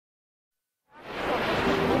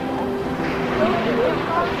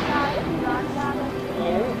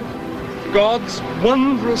God's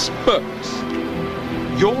wondrous purpose.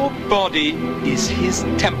 Your body is his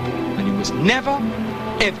temple, and you must never,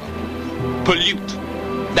 ever pollute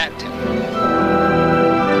that temple.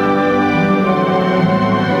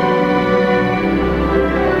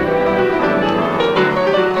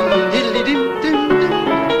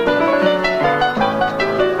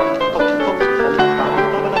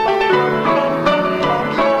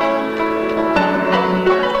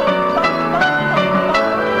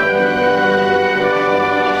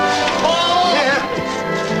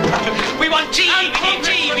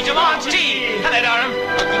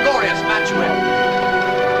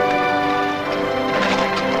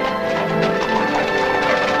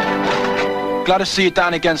 Glad to see you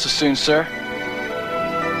down again so soon, sir.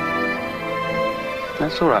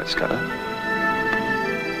 That's all right, Scudder.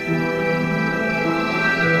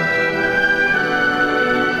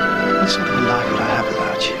 What sort of a life would I have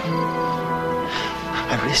without you?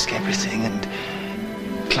 I risk everything, and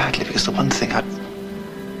gladly, because the one thing I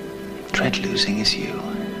dread losing is you.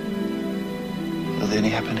 You're the only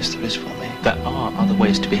happiness there is for me. There are other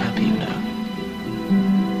ways to be happy, you know.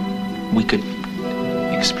 We could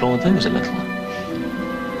explore those a little.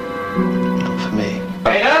 Not for me.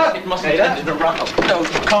 Ada! It mustn't end in a row. No,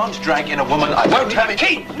 you can't drag in a woman. I won't have it.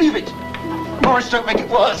 Keith, leave it. Maurice, don't make it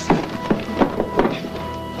worse.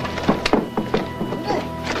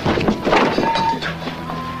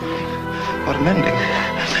 What an ending.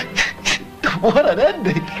 What an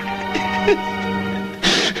ending.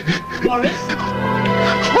 Maurice?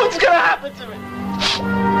 What's going to happen to me?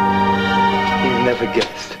 You've never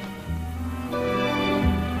guessed.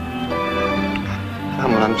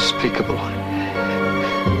 I'm an unspeakable,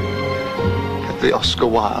 of the Oscar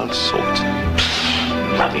Wilde sort.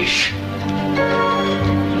 Rubbish.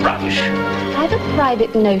 Rubbish. I have a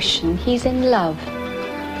private notion he's in love.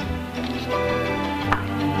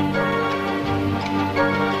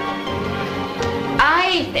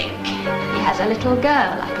 I think he has a little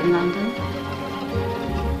girl up in London.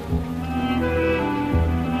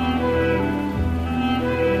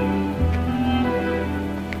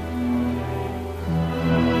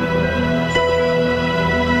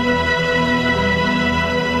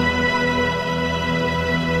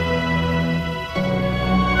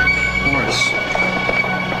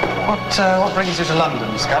 What brings you to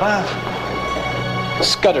London, Scudder?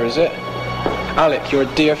 Scudder, is it? Alec, you're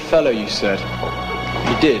a dear fellow, you said.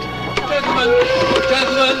 You did. Gentlemen,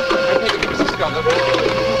 Mr. Scudder.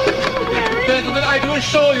 Gentlemen, I do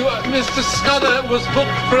assure you, Mr. Scudder was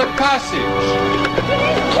booked for a passage.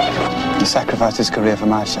 He sacrificed his career for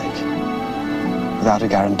my sake, without a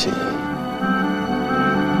guarantee.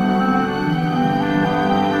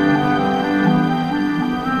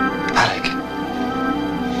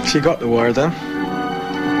 She got the word, then?